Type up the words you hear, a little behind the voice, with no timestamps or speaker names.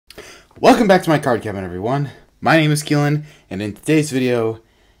Welcome back to my card cabinet, everyone. My name is Keelan, and in today's video,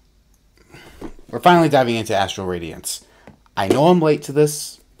 we're finally diving into Astral Radiance. I know I'm late to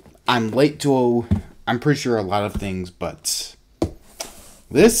this. I'm late to, I'm pretty sure, a lot of things, but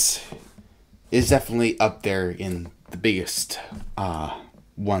this is definitely up there in the biggest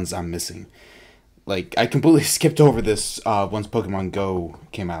ones I'm missing. Like, I completely skipped over this once Pokemon Go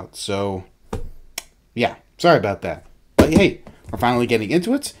came out, so yeah, sorry about that. But hey, we're finally getting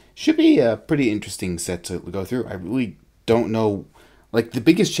into it. Should be a pretty interesting set to go through. I really don't know. Like, the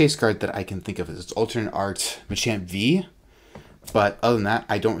biggest chase card that I can think of is Alternate Art Machamp V. But other than that,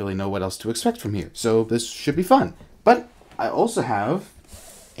 I don't really know what else to expect from here. So this should be fun. But I also have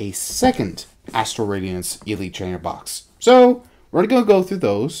a second Astral Radiance Elite Trainer box. So we're going to go through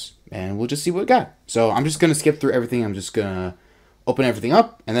those, and we'll just see what we got. So I'm just going to skip through everything. I'm just going to open everything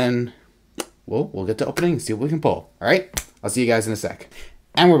up, and then we'll get to opening and see what we can pull. All right? I'll see you guys in a sec.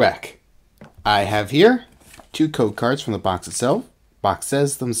 And we're back. I have here 2 code cards from the box itself.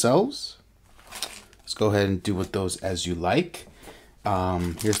 Boxes themselves. Let's go ahead and do with those as you like.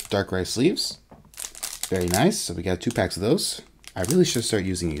 Here's the Darkrai sleeves. Very nice. So we got 2 packs of those. I really should start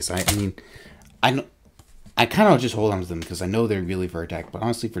using these. I mean, I kind of just hold on to them because I know they're really for attack. But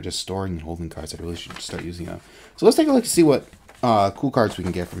honestly, for just storing and holding cards, I really should start using them. So let's take a look and see what cool cards we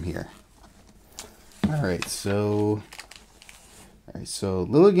can get from here. Alright, so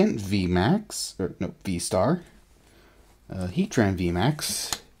Lilligant VMAX, or no, V-Star, Heatran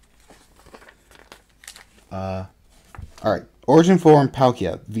VMAX, alright, Origin Form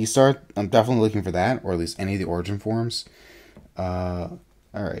Palkia, V-Star, I'm definitely looking for that, or at least any of the Origin Forms,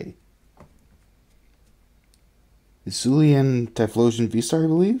 alright, Hisuian Typhlosion V-Star, I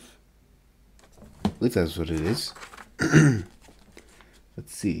believe that's what it is.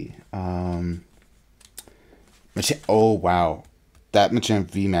 Let's see, oh wow. That Machamp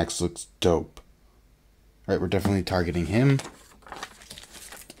VMAX looks dope. Alright, we're definitely targeting him.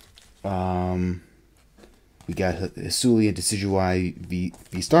 We got Hisuian Decidueye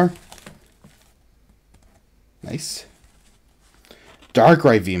V-Star. Nice.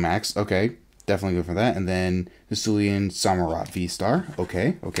 Darkrai VMAX. Okay, definitely good for that. And then Hisuian Samurott V-Star.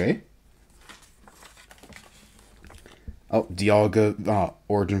 Okay. Oh, Dialga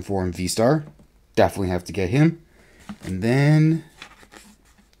Origin Form V-Star. Definitely have to get him. And then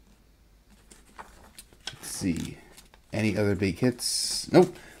see, any other big hits?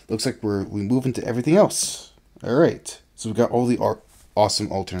 Nope. Looks like we move into everything else. All right. So we've got all the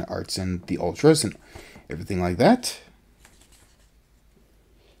awesome alternate arts and the ultras and everything like that.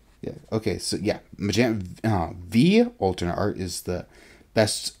 Yeah. Okay. So yeah, Machamp V alternate art is the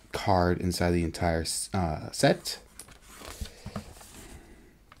best card inside the entire set.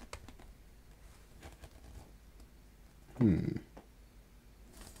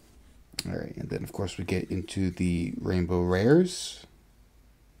 Alright, and then of course we get into the Rainbow Rares.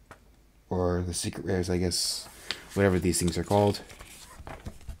 Or the Secret Rares, I guess. Whatever these things are called.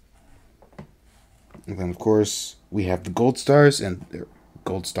 And then of course we have the Gold Stars and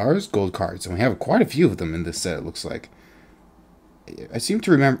Gold cards. And we have quite a few of them in this set, it looks like. I seem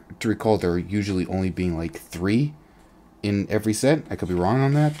to recall there usually only being like 3 in every set. I could be wrong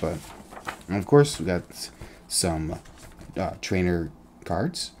on that, but and of course we got some trainer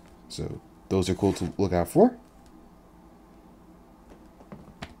cards, so those are cool to look out for.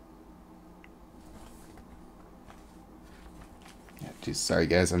 Yeah, geez, sorry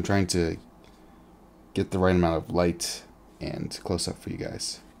guys, I'm trying to get the right amount of light and close up for you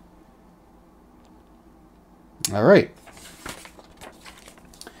guys. Alright,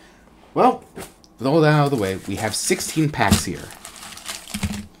 well, with all that out of the way, we have 16 packs here.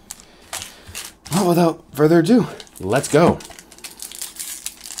 Well, without further ado, let's go.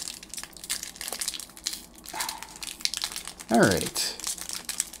 All right.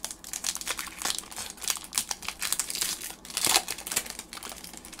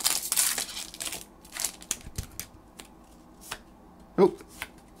 Oh,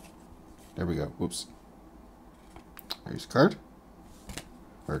 there we go. Whoops. Here's a card.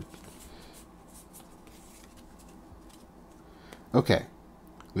 Okay.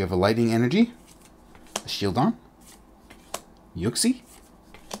 We have a Lightning Energy, a Shieldon, Yuxi,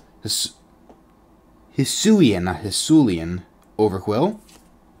 Hisuian Overquill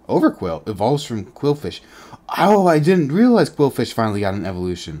evolves from Quillfish. Oh, I didn't realize Quillfish finally got an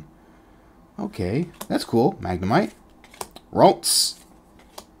evolution. Okay, that's cool. Magnemite, Ralts,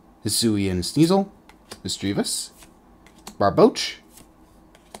 Hisuian Sneasel, Mischievous, Barboach,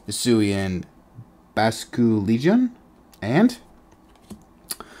 Hisuian Basculegion, and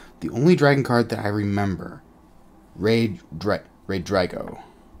the only dragon card that I remember, Ray Drago.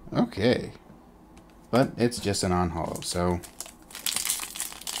 Okay. But it's just a non-hollow, so...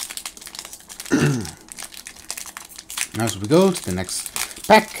 Now as we go to the next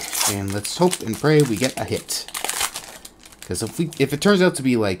pack, and let's hope and pray we get a hit. Because if it turns out to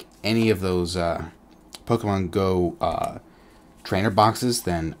be like any of those Pokemon Go trainer boxes,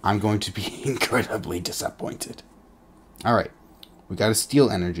 then I'm going to be incredibly disappointed. Alright, we got a Steel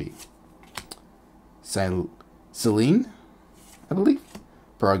Energy. Celine, I believe.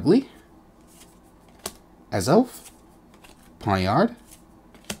 Brugly. Azelf. Pawniard.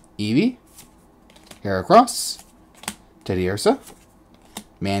 Eevee. Heracross. Teddiursa.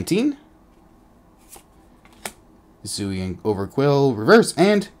 Mantine. Hisuian Overquill Reverse,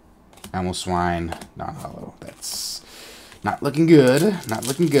 and Swine non-hollow. That's not looking good. Not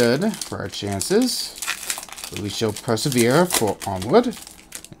looking good for our chances. But we shall persevere for onward in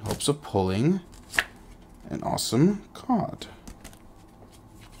hopes of pulling an awesome card.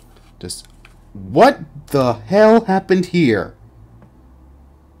 Just what the hell happened here?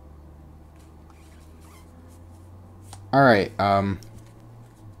 Alright,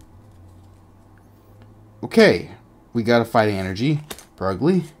 okay. We got a Fighting Energy,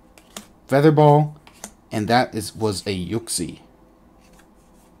 Brugly, Featherball, and that was a Yuxi.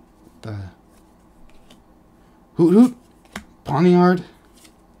 Hoot Hoot, Pawniard,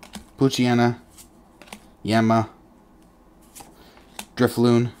 Poochyena, Yama,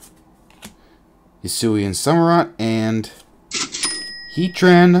 Drifloon, Hisuian Samurott, and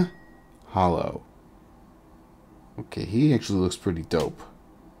Heatran Hollow. Okay, he actually looks pretty dope.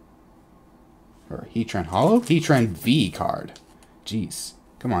 Or Heatran Hollow? Heatran V card. Jeez.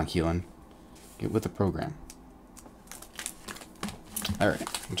 Come on, Keelan. Get with the program. Alright,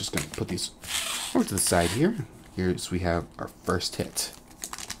 I'm just going to put these over to the side here. Here's we have our first hit.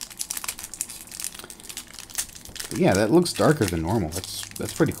 But yeah, that looks darker than normal.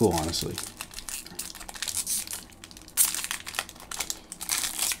 That's pretty cool, honestly.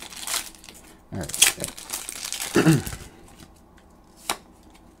 Alright.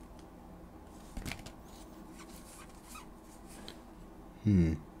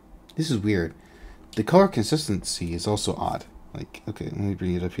 This is weird. The color consistency is also odd. Like, okay, let me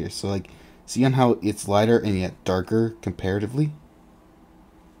bring it up here. So, like, see on how it's lighter and yet darker comparatively?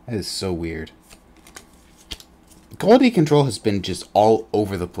 That is so weird. Quality control has been just all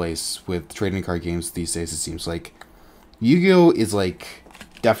over the place with trading card games these days, it seems like. Yu-Gi-Oh! Is, like,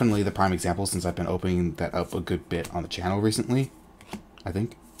 definitely the prime example since I've been opening that up a good bit on the channel recently. I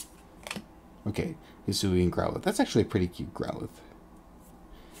think. Okay, Hisui and Growlithe. That's actually a pretty cute Growlithe.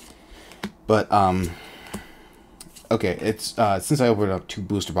 But, okay, it's, since I opened up 2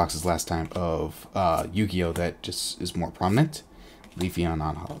 booster boxes last time of, Yu-Gi-Oh! That just is more prominent. Leafeon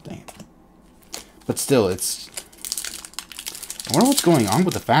non-hollow, dang it. But still, it's... I wonder what's going on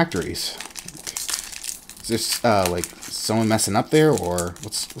with the factories. Is this, like, someone messing up there, or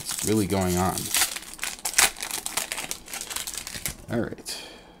what's really going on? Alright.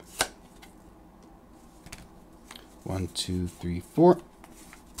 1, 2, 3, 4.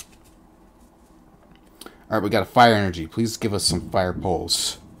 Alright, we got a Fire Energy. Please give us some fire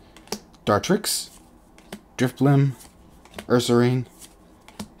pulls. Dartrix, Drifblim, Ursaring,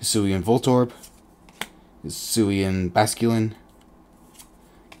 Hisuian Voltorb, Hisuian Basculin,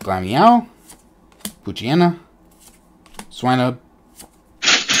 Glameow, Poochyena, Swinub,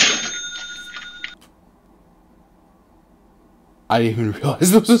 I didn't even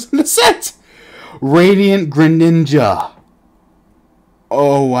realize this was in the set! Radiant Greninja.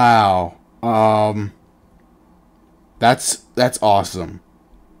 Oh, wow. That's awesome.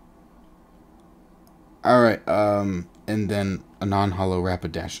 Alright, and then a non-hollow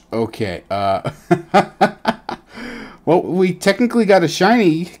Rapidash. Okay, well, we technically got a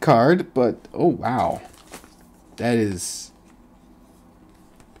shiny card, but, oh, wow. That is...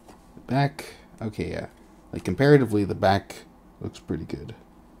 The back... Okay, yeah. Like, comparatively, the back looks pretty good.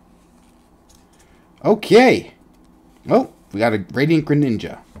 Okay! Well, we got a Radiant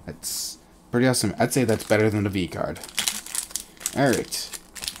Greninja. That's pretty awesome. I'd say that's better than a V card. Alright.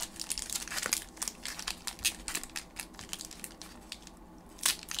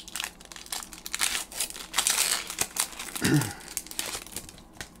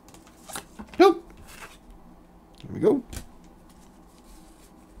 Nope. Here we go.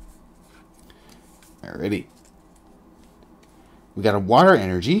 Alrighty. We got a Water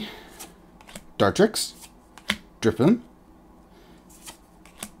Energy, Dartrix, Drifloon,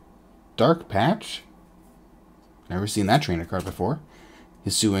 Dark Patch. Never seen that trainer card before.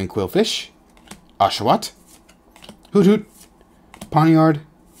 Hisuian Quillfish, Oshawott, Hoot Hoot, Pawniard,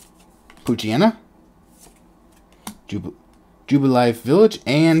 Poochyena, Jubilife Village,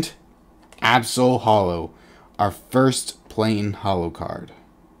 and Absol Hollow, our first plain hollow card.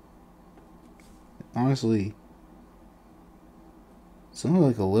 Honestly, it's only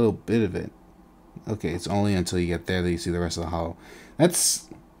like a little bit of it. Okay, it's only until you get there that you see the rest of the hollow. That's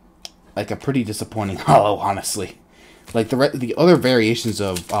like a pretty disappointing hollow, honestly. Like the other variations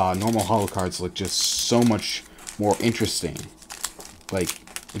of normal hollow cards look just so much more interesting. Like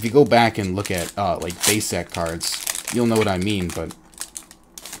if you go back and look at like base set cards, you'll know what I mean. But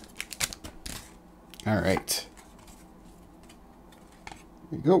all right,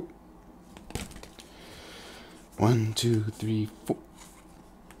 here we go. 1, 2, 3, 4.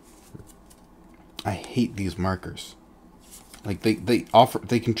 I hate these markers. Like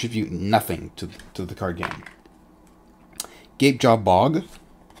they contribute nothing to the card game. Gapejaw Bog,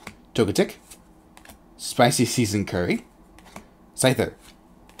 Togetic, Spicy Seasoned Curry, Scyther,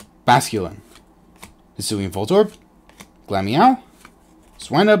 Basculin, Hisuian Voltorb, Glameow,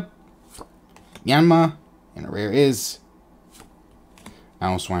 Swinub, Yanma, and a rare is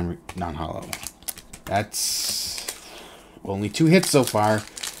Swine non-hollow. That's only 2 hits so far.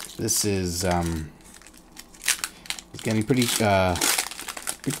 This is it's getting pretty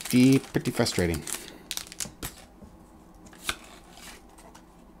frustrating.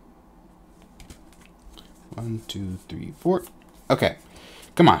 One, 2, 3, 4. Okay,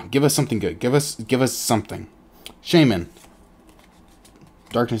 come on, give us something good. Give us something. Shaman,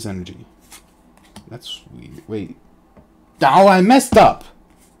 Darkness Energy. That's weird. Wait. Oh, I messed up.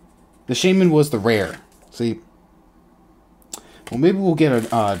 The Shaman was the rare. See. Well, maybe we'll get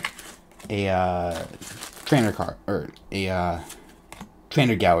a trainer card or a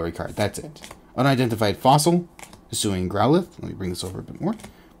trainer gallery card. That's it. Unidentified Fossil, Hisuian Growlithe. Let me bring this over a bit more.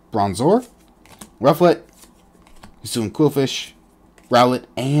 Bronzor, Rufflet, Hisuian Quillfish, Rowlet,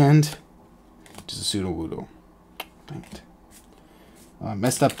 and just a Sudowoodo. Dang it.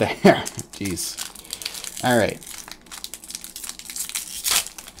 Messed up there. Jeez. Alright.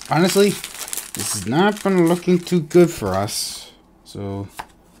 Honestly, this is not been looking too good for us. So,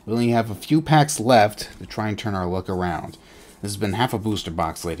 we only have a few packs left to try and turn our luck around. This has been half a booster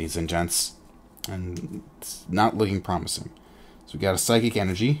box, ladies and gents. And it's not looking promising. So we got a Psychic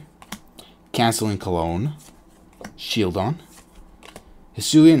Energy, Canceling Cologne, Shieldon,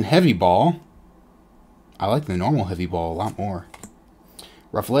 Hisuian Heavy Ball. I like the normal Heavy Ball a lot more.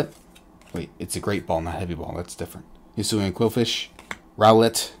 Rufflet. Wait, it's a Great Ball, not Heavy Ball. That's different. Hisuian Quillfish,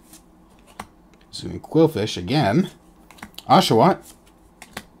 Rowlet, Hisuian Quillfish again, Oshawott,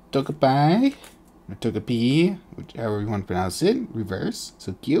 Togepi, or Togepi, whichever you want to pronounce it, reverse,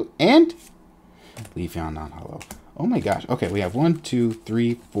 so cute, and Leafeon non-hollow. Oh my gosh. Okay, we have 1, 2,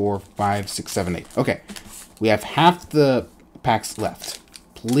 3, 4, 5, 6, 7, 8. Okay, we have half the packs left.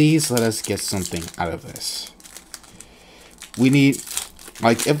 Please let us get something out of this. We need,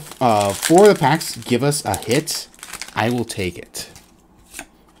 like, if 4 of the packs give us a hit, I will take it.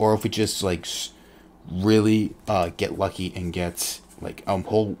 Or if we just, like, really get lucky and get, like, a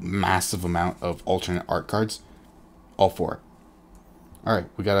whole massive amount of alternate art cards, all 4. Alright,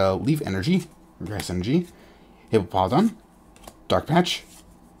 we got a Leaf Energy, Grass Energy, Hippopodon, Dark Patch,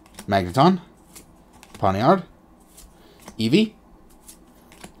 Magneton, Pawniard, Eevee,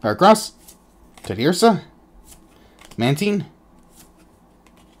 Heracross, Teddiursa, Mantine,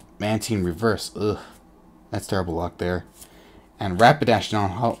 Mantine Reverse, ugh, that's terrible luck there, and Rapidash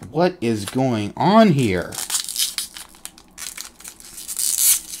non-hollow. What is going on here?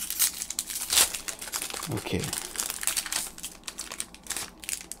 Okay.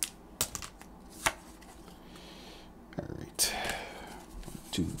 Alright. 1,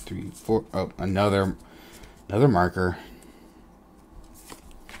 2, 3, 4. Oh, another marker.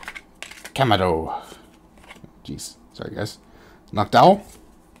 Kamado. Jeez. Sorry, guys. Noctowl.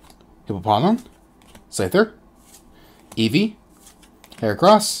 Hippopodon. Scyther. Eevee.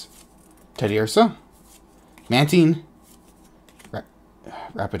 Heracross. Teddiursa. Mantine.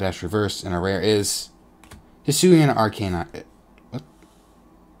 Rapidash Reverse. And a rare is Hisuian Arcana. What?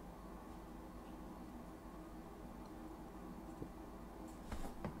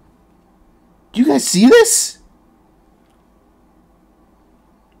 Do you guys see this?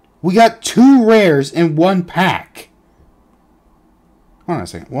 We got 2 rares in 1 pack. Hold on a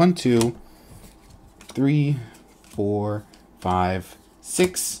second. 1, 2, 3, 4, 5,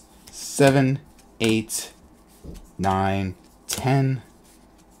 6, 7, 8, 9, 10,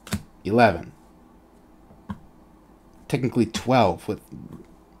 11. Technically 12.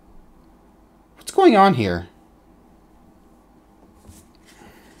 What's going on here?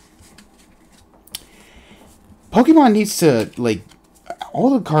 Pokemon needs to, like,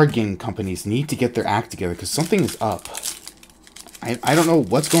 all the card game companies need to get their act together because something is up. I don't know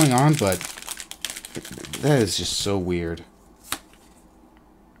what's going on, but that is just so weird.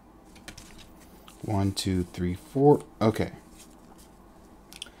 1, 2, 3, 4. Okay.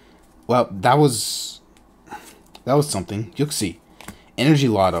 Well, that was something. You'll see. Energy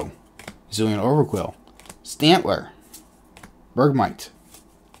Lotto, Zillion Overquill, Stantler, Bergmite,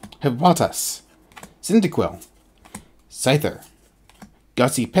 Hippopotas, Cyndaquil, Scyther,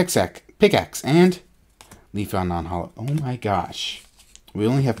 Gutsy Pickaxe, and Leafeon Non-Hollow. Oh my gosh. We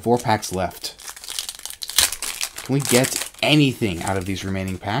only have 4 packs left. Can we get anything out of these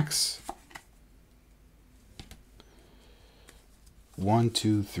remaining packs? 1,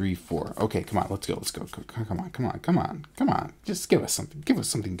 2, 3, 4. Okay, come on, let's go. Come on. Just give us something. Give us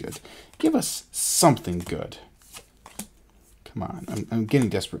something good. Give us something good. Come on, I'm getting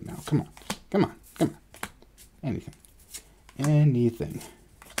desperate now. Come on. Anything.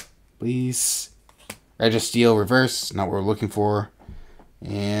 Please. Registeel Reverse, not what we're looking for.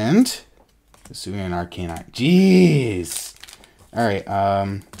 And Hisuian Arcanine. Jeez. Alright,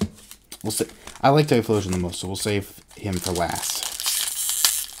 we'll see. I like Typhlosion the most, so we'll save him for last.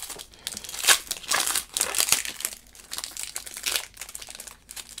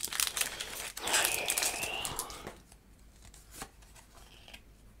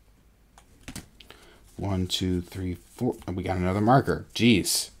 One, 2, 3, 4. And we got another marker.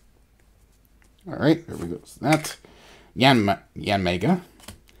 Jeez. Alright, there we go. So that. Yanmega.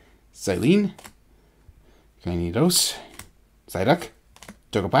 Xylene. Gyarados. Psyduck.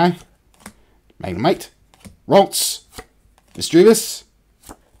 Togepi. Magnemite. Ralts. Misdreavus.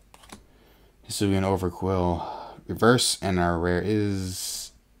 Hisuian Overquill. Reverse. And our rare is...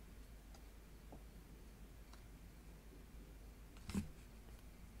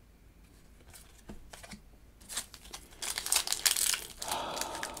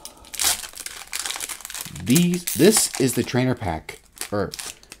 This is the trainer pack, or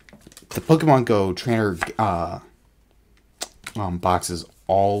the Pokemon Go trainer boxes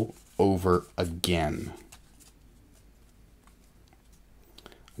all over again.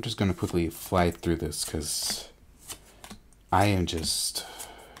 I'm just going to quickly fly through this because I am just...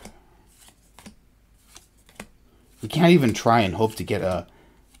 We can't even try and hope to get a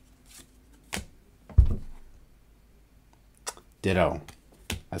Ditto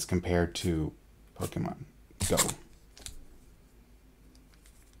as compared to Pokemon Go.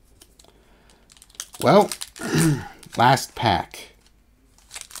 Well, last pack.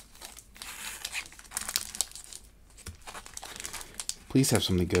 Please have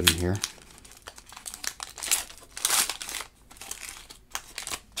something good in here.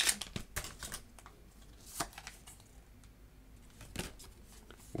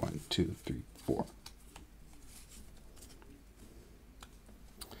 One, 2, 3, 4.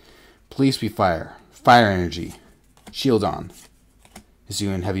 Please be fire. Fire Energy. Shieldon.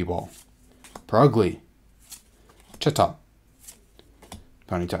 Hisuian Heavy Ball. Perugly. Chatot.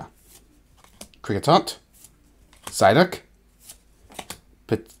 Ponyta. Kricketot. Psyduck.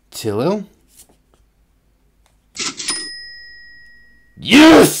 Petilil.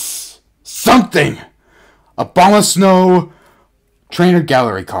 Yes! Something! A Abomasnow Trainer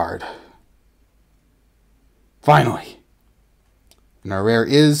Gallery card. Finally. And our rare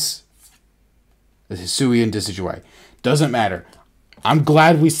is the Hisuian Decidueye. Doesn't matter. I'm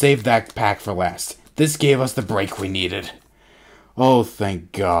glad we saved that pack for last. This gave us the break we needed. Oh,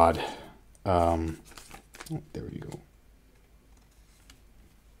 thank God. There we go.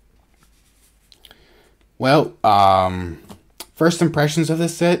 Well, first impressions of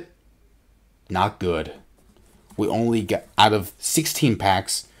this set, not good. We only got, out of 16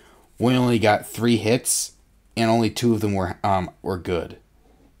 packs, we only got 3 hits, and only 2 of them were good.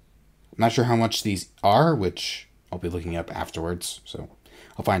 I'm not sure how much these are, which I'll be looking up afterwards, so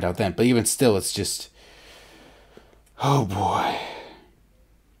I'll find out then. But even still, it's just... Oh, boy.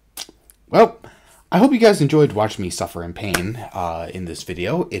 Well, I hope you guys enjoyed watching me suffer in pain in this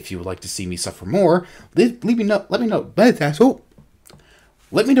video. If you would like to see me suffer more, let me know. Let me know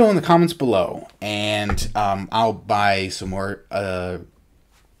in the comments below, and I'll buy some more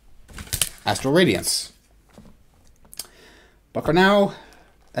Astral Radiance. But for now,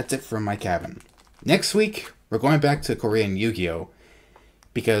 that's it from my cabin. Next week, we're going back to Korean Yu-Gi-Oh!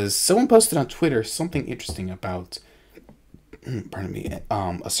 Because someone posted on Twitter something interesting about, pardon me,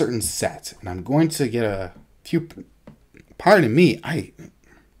 a certain set. And I'm going to get a few,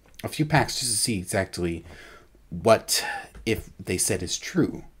 a few packs just to see exactly what, if they said is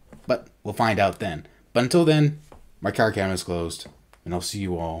true. But we'll find out then. But until then, my card cabinet is closed, and I'll see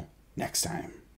you all next time.